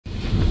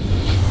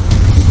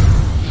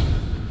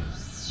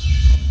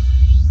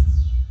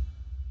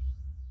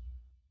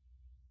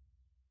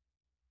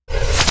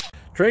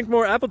Drink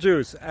more apple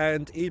juice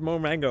and eat more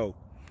mango.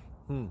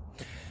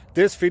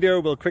 This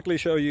video will quickly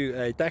show you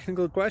a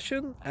technical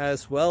question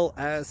as well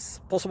as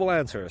possible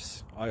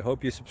answers. I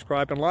hope you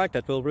subscribe and like,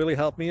 that will really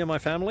help me and my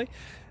family.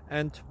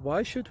 And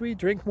why should we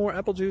drink more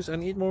apple juice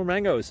and eat more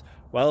mangoes?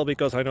 Well,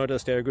 because I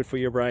noticed they're good for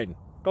your brain.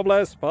 God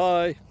bless,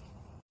 bye!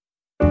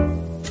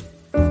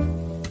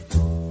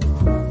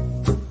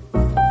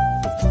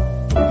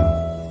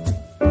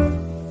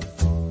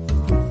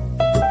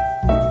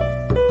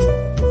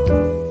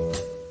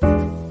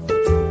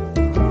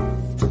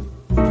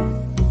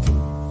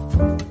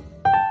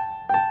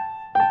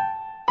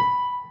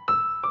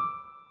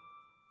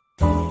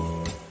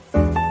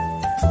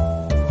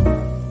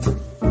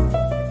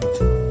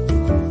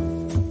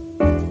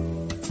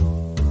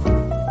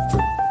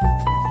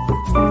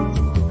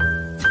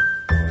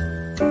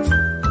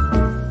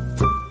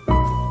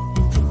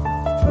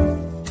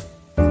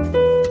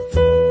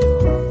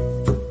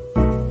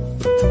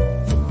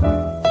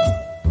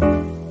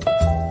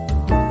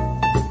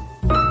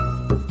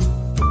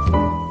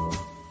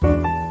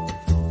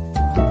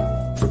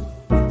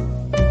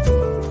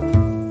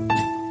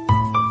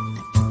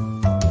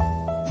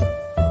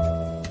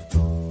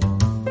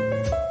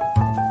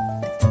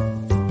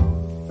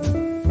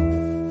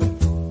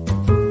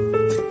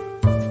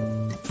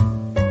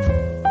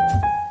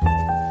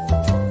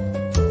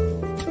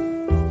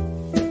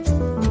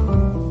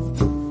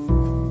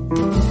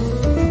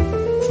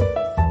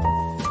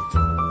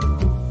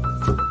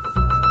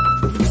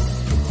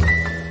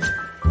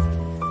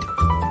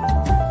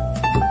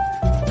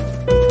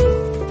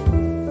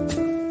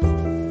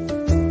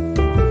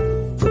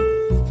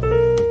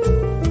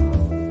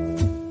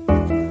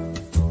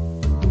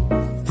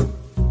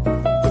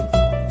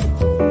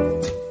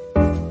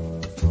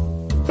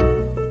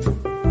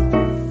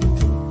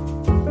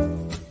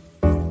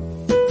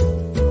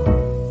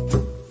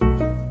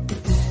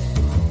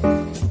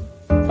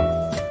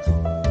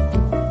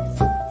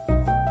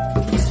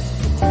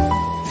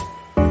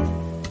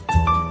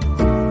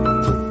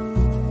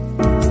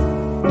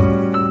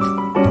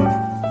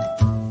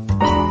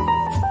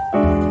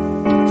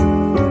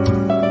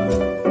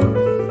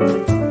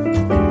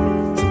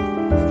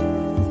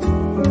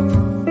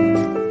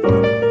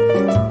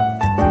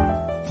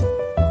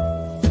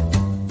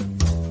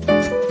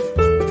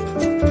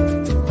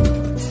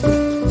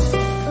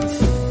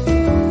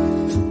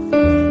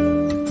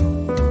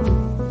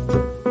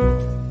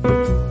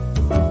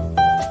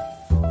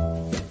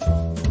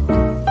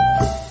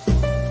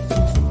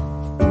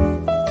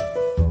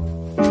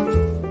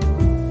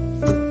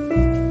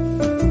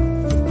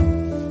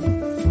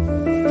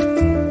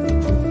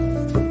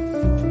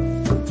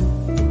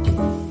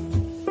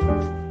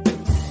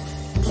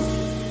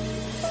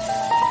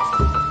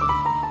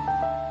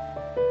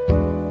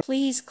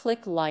 Please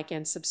click like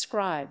and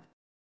subscribe.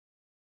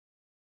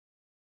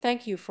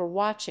 Thank you for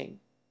watching.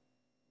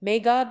 May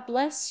God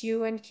bless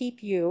you and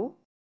keep you.